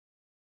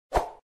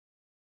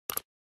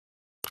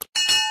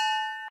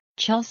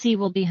Chelsea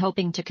will be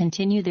hoping to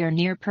continue their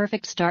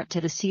near-perfect start to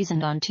the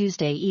season on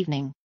Tuesday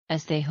evening,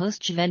 as they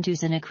host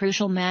Juventus in a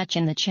crucial match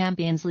in the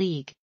Champions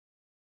League.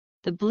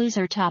 The Blues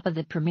are top of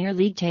the Premier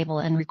League table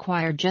and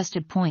require just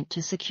a point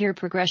to secure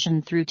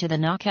progression through to the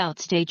knockout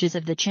stages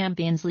of the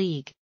Champions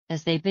League,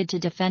 as they bid to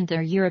defend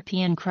their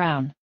European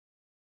crown.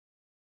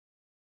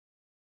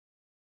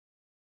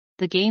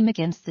 The game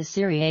against the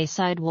Serie A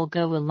side will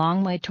go a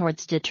long way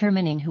towards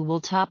determining who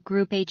will top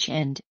Group H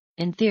and,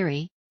 in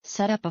theory,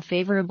 set up a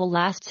favourable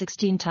last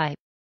 16 type.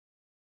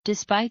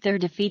 Despite their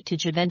defeat to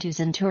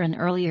Juventus in Turin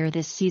earlier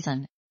this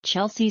season,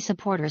 Chelsea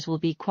supporters will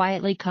be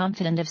quietly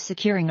confident of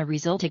securing a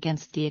result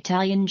against the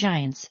Italian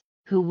giants,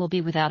 who will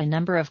be without a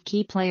number of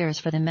key players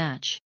for the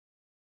match.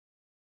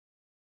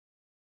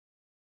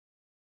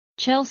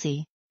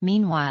 Chelsea,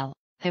 meanwhile,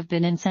 have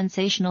been in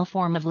sensational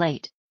form of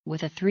late,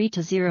 with a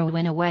 3-0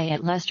 win away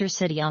at Leicester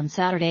City on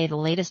Saturday, the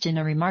latest in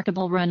a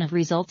remarkable run of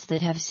results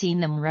that have seen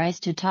them rise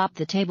to top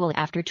the table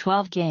after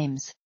 12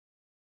 games.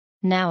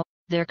 Now,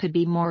 there could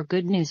be more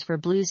good news for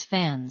Blues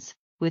fans,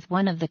 with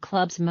one of the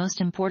club's most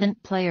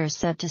important players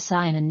set to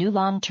sign a new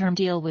long-term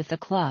deal with the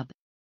club.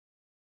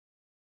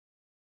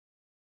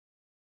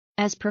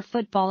 As per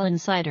Football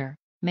Insider,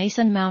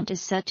 Mason Mount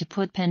is set to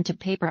put pen to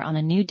paper on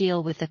a new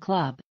deal with the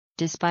club,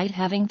 despite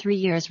having 3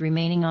 years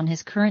remaining on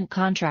his current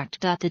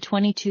contract. The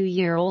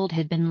 22-year-old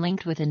had been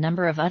linked with a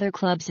number of other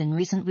clubs in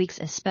recent weeks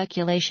as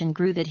speculation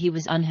grew that he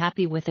was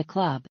unhappy with the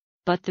club,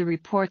 but the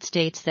report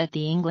states that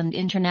the England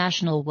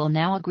international will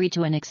now agree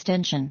to an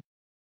extension.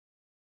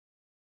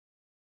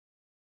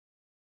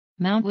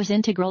 Mount was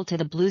integral to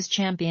the Blues'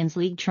 Champions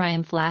League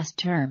triumph last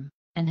term,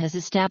 and has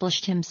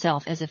established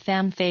himself as a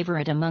fan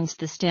favourite amongst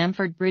the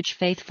Stamford Bridge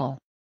faithful.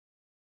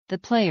 The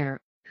player,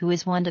 who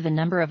is one of a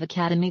number of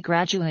academy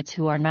graduates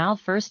who are now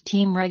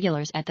first-team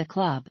regulars at the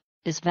club,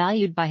 is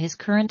valued by his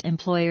current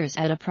employers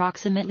at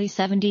approximately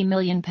 £70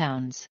 million.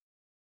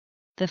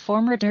 The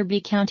former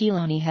Derby County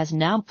loanee has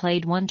now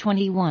played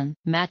 121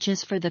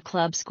 matches for the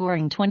club,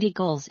 scoring 20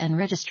 goals and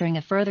registering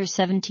a further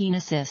 17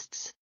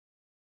 assists.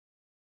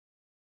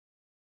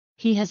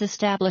 He has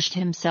established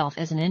himself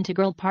as an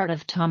integral part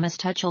of Thomas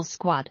Tuchel's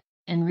squad,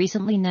 and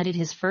recently netted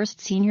his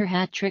first senior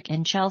hat-trick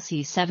in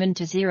Chelsea's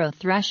 7-0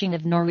 thrashing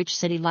of Norwich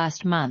City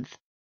last month.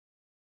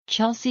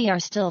 Chelsea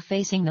are still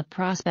facing the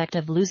prospect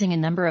of losing a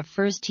number of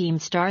first-team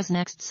stars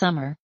next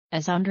summer,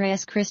 as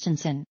Andreas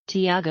Christensen,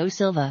 Thiago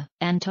Silva,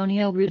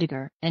 Antonio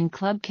Rudiger, and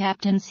club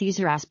captain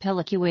Cesar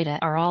Azpilicueta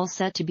are all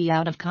set to be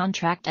out of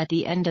contract at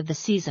the end of the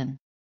season.